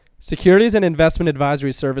Securities and investment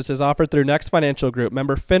advisory services offered through Next Financial Group,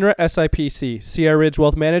 member FINRA SIPC. Sierra Ridge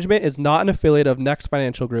Wealth Management is not an affiliate of Next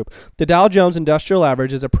Financial Group. The Dow Jones Industrial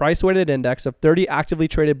Average is a price-weighted index of 30 actively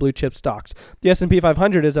traded blue-chip stocks. The S&P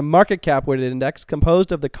 500 is a market cap-weighted index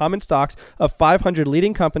composed of the common stocks of 500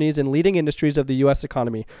 leading companies in leading industries of the U.S.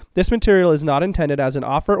 economy. This material is not intended as an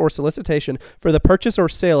offer or solicitation for the purchase or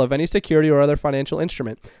sale of any security or other financial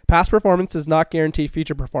instrument. Past performance does not guarantee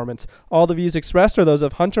future performance. All the views expressed are those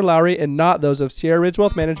of Hunter Lowry and not those of Sierra Ridge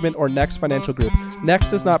Wealth Management or Next Financial Group. Next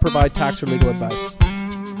does not provide tax or legal advice.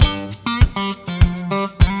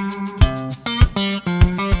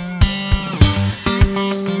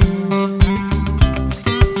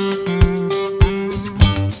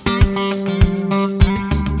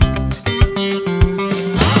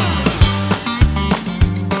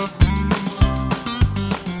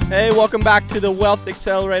 Hey, welcome back to the Wealth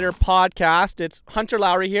Accelerator podcast. It's Hunter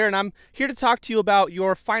Lowry here, and I'm here to talk to you about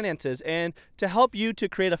your finances and to help you to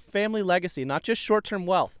create a family legacy, not just short-term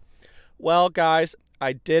wealth. Well, guys,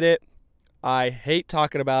 I did it. I hate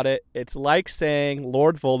talking about it. It's like saying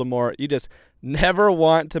Lord Voldemort. You just never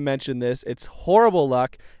want to mention this. It's horrible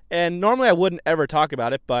luck, and normally I wouldn't ever talk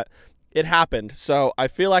about it, but it happened. So I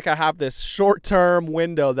feel like I have this short-term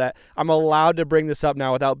window that I'm allowed to bring this up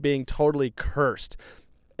now without being totally cursed.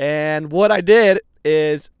 And what I did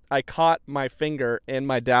is I caught my finger in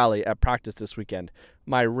my dally at practice this weekend,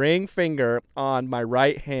 my ring finger on my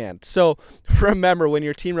right hand. So remember, when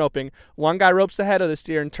you're team roping, one guy ropes the head of the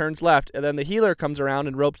steer and turns left, and then the healer comes around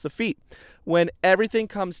and ropes the feet. When everything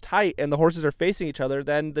comes tight and the horses are facing each other,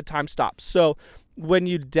 then the time stops. So when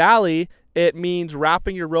you dally, it means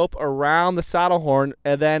wrapping your rope around the saddle horn,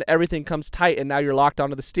 and then everything comes tight, and now you're locked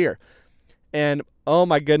onto the steer. And oh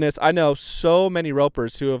my goodness, I know so many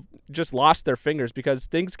ropers who have just lost their fingers because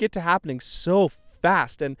things get to happening so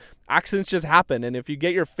fast and accidents just happen. And if you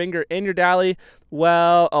get your finger in your dally,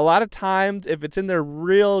 well, a lot of times if it's in there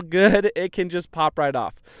real good, it can just pop right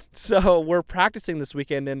off. So we're practicing this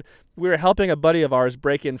weekend, and we were helping a buddy of ours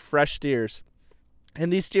break in fresh steers.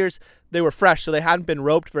 And these steers, they were fresh, so they hadn't been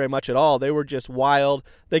roped very much at all. They were just wild.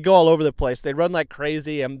 They go all over the place. They run like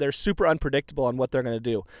crazy, and they're super unpredictable on what they're going to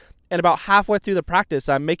do. And about halfway through the practice,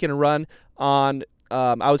 I'm making a run on,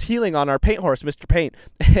 I was heeling on our paint horse, Mr. Paint.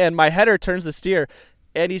 And my header turns the steer,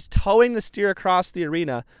 and he's towing the steer across the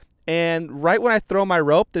arena. And right when I throw my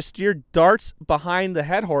rope, the steer darts behind the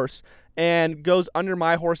head horse and goes under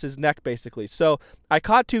my horse's neck, basically. So I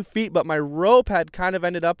caught 2 feet, but my rope had kind of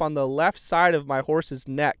ended up on the left side of my horse's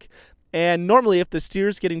neck. And normally, if the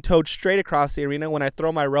steer's getting towed straight across the arena, when I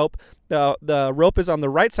throw my rope, the rope is on the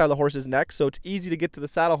right side of the horse's neck, so it's easy to get to the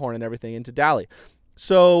saddle horn and everything, into dally.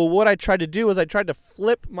 So what I tried to do is I tried to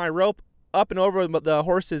flip my rope up and over the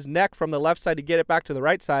horse's neck from the left side to get it back to the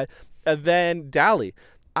right side, and then dally.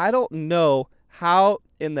 I don't know how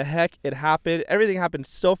in the heck it happened. Everything happened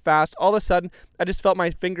so fast. All of a sudden, I just felt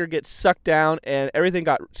my finger get sucked down, and everything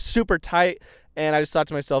got super tight, and I just thought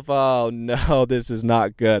to myself, oh no, this is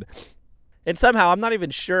not good. And somehow, I'm not even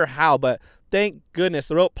sure how, but thank goodness,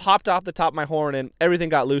 the rope popped off the top of my horn and everything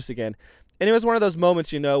got loose again. And it was one of those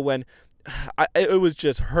moments, when it was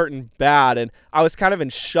just hurting bad, and I was kind of in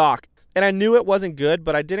shock. And I knew it wasn't good,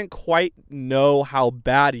 but I didn't quite know how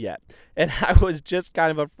bad yet. And I was just kind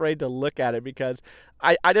of afraid to look at it because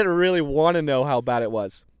I didn't really want to know how bad it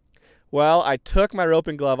was. Well, I took my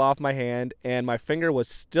roping glove off my hand, and my finger was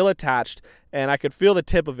still attached, and I could feel the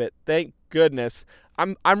tip of it. Thank goodness.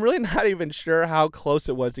 I'm really not even sure how close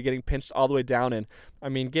it was to getting pinched all the way down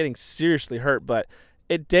and, getting seriously hurt, but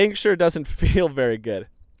it dang sure doesn't feel very good.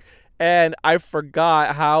 And I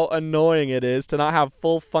forgot how annoying it is to not have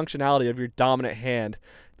full functionality of your dominant hand.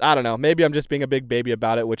 I don't know, maybe I'm just being a big baby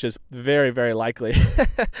about it, which is very, very likely.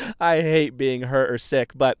 I hate being hurt or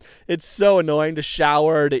sick, but it's so annoying to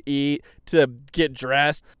shower, to eat, to get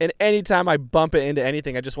dressed. And anytime I bump it into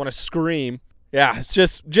anything, I just want to scream. Yeah, it's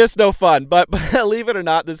just no fun. But believe it or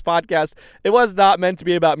not, this podcast, it was not meant to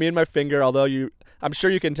be about me and my finger, although I'm sure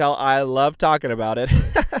you can tell I love talking about it.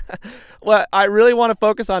 What I really want to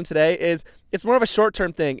focus on today is it's more of a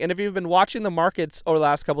short-term thing. And if you've been watching the markets over the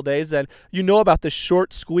last couple of days, then you know about the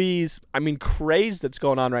short squeeze, craze that's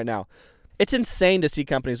going on right now. It's insane to see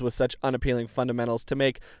companies with such unappealing fundamentals to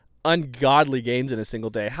make ungodly gains in a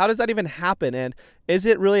single day. How does that even happen? And is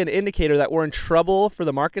it really an indicator that we're in trouble for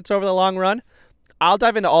the markets over the long run? I'll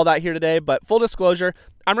dive into all that here today, but full disclosure,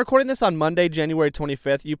 I'm recording this on Monday, January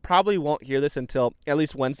 25th. You probably won't hear this until at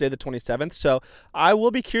least Wednesday, the 27th, so I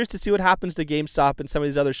will be curious to see what happens to GameStop and some of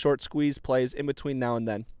these other short squeeze plays in between now and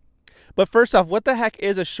then. But first off, what the heck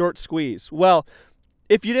is a short squeeze? Well,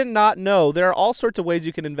 If you did not know, there are all sorts of ways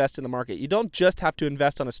you can invest in the market. You don't just have to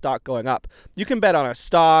invest on a stock going up. You can bet on a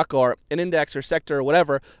stock or an index or sector or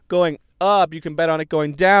whatever going up. You can bet on it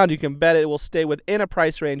going down. You can bet it will stay within a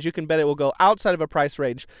price range. You can bet it will go outside of a price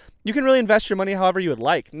range. You can really invest your money however you would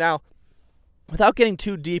like. Now, without getting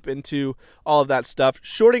too deep into all of that stuff,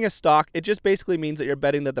 shorting a stock, it just basically means that you're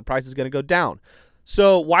betting that the price is going to go down.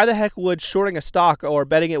 So why the heck would shorting a stock or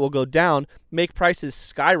betting it will go down make prices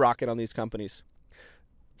skyrocket on these companies?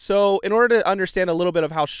 So in order to understand a little bit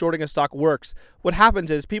of how shorting a stock works, what happens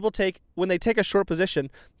is when they take a short position,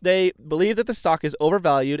 they believe that the stock is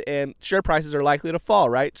overvalued and share prices are likely to fall,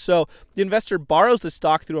 right? So the investor borrows the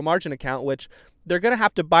stock through a margin account, which they're going to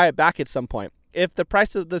have to buy it back at some point. If the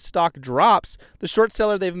price of the stock drops, the short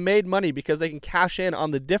seller, they've made money because they can cash in on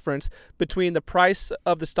the difference between the price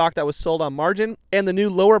of the stock that was sold on margin and the new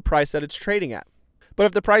lower price that it's trading at. But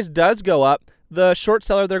if the price does go up, the short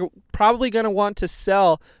seller, they're probably going to want to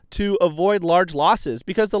sell to avoid large losses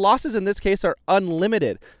because the losses in this case are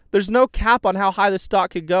unlimited. There's no cap on how high the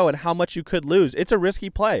stock could go and how much you could lose. It's a risky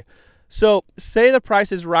play. So say the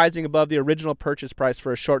price is rising above the original purchase price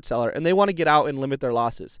for a short seller and they want to get out and limit their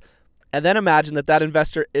losses. And then imagine that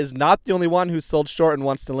investor is not the only one who's sold short and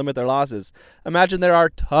wants to limit their losses. Imagine there are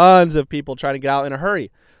tons of people trying to get out in a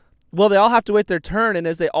hurry. Well, they all have to wait their turn, and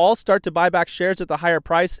as they all start to buy back shares at the higher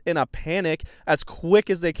price in a panic as quick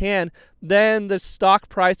as they can, then the stock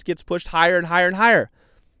price gets pushed higher and higher and higher.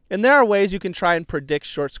 And there are ways you can try and predict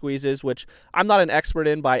short squeezes, which I'm not an expert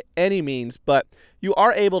in by any means, but you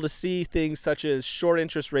are able to see things such as short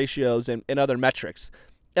interest ratios and other metrics.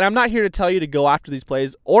 And I'm not here to tell you to go after these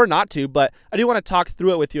plays or not to, but I do want to talk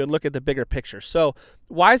through it with you and look at the bigger picture. So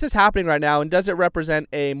why is this happening right now, and does it represent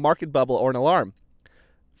a market bubble or an alarm?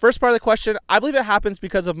 First part of the question, I believe it happens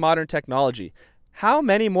because of modern technology. How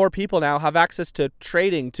many more people now have access to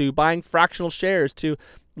trading, to buying fractional shares, to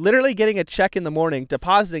literally getting a check in the morning,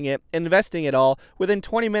 depositing it, investing it all within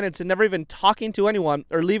 20 minutes and never even talking to anyone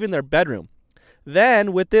or leaving their bedroom?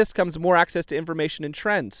 Then with this comes more access to information and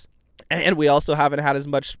trends. And we also haven't had as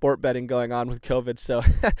much sport betting going on with COVID. So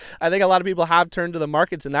I think a lot of people have turned to the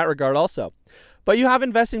markets in that regard also. But you have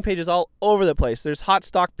investing pages all over the place. There's hot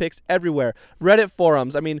stock picks everywhere. Reddit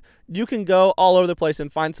forums. I mean, you can go all over the place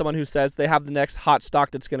and find someone who says they have the next hot stock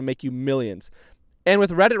that's going to make you millions. And with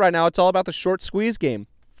Reddit right now, it's all about the short squeeze game.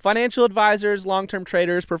 Financial advisors, long-term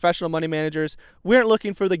traders, professional money managers, we aren't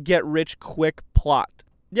looking for the get-rich-quick plot.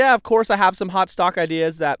 Yeah, of course, I have some hot stock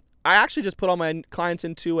ideas that I actually just put all my clients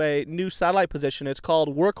into a new satellite position. It's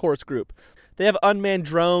called Workhorse Group. They have unmanned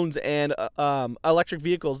drones and electric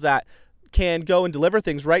vehicles that can go and deliver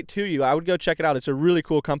things right to you. I would go check it out. It's a really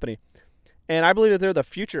cool company. And I believe that they're the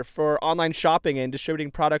future for online shopping and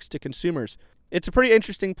distributing products to consumers. It's a pretty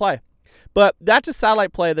interesting play. But that's a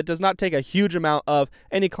satellite play that does not take a huge amount of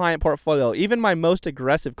any client portfolio, even my most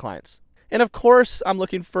aggressive clients. And of course, I'm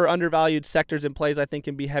looking for undervalued sectors and plays I think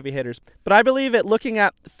can be heavy hitters. But I believe at looking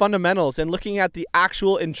at fundamentals and looking at the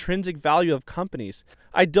actual intrinsic value of companies,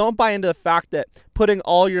 I don't buy into the fact that putting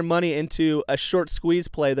all your money into a short squeeze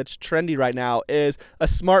play that's trendy right now is a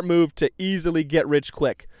smart move to easily get rich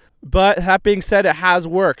quick. But that being said, it has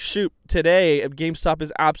worked. Shoot, today GameStop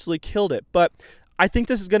has absolutely killed it. But I think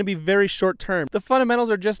this is going to be very short term. The fundamentals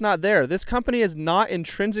are just not there. This company is not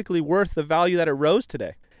intrinsically worth the value that it rose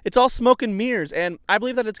today. It's all smoke and mirrors, and I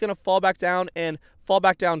believe that it's going to fall back down and fall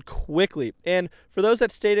back down quickly. And for those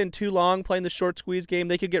that stayed in too long playing the short squeeze game,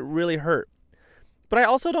 they could get really hurt. But I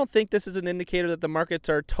also don't think this is an indicator that the markets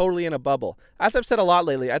are totally in a bubble. As I've said a lot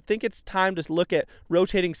lately, I think it's time to look at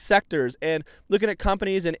rotating sectors and looking at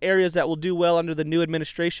companies and areas that will do well under the new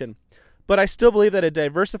administration. But I still believe that a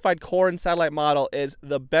diversified core and satellite model is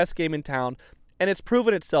the best game in town, and it's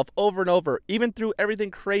proven itself over and over, even through everything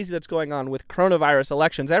crazy that's going on with coronavirus,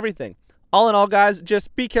 elections, everything. All in all, guys,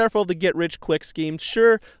 just be careful of the get-rich-quick schemes.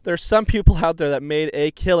 Sure, there's some people out there that made a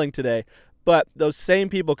killing today, but those same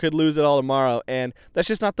people could lose it all tomorrow, and that's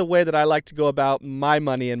just not the way that I like to go about my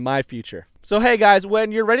money and my future. So hey guys,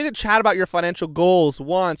 when you're ready to chat about your financial goals,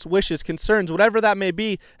 wants, wishes, concerns, whatever that may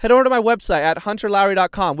be, head over to my website at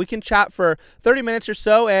hunterlowry.com. We can chat for 30 minutes or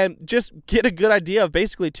so and just get a good idea of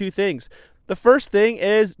basically two things. The first thing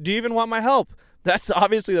is, do you even want my help? That's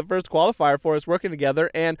obviously the first qualifier for us working together.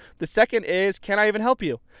 And the second is, can I even help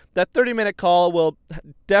you? That 30-minute call will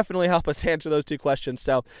definitely help us answer those two questions.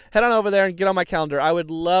 So head on over there and get on my calendar. I would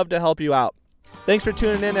love to help you out. Thanks for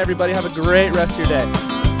tuning in, everybody. Have a great rest of your day.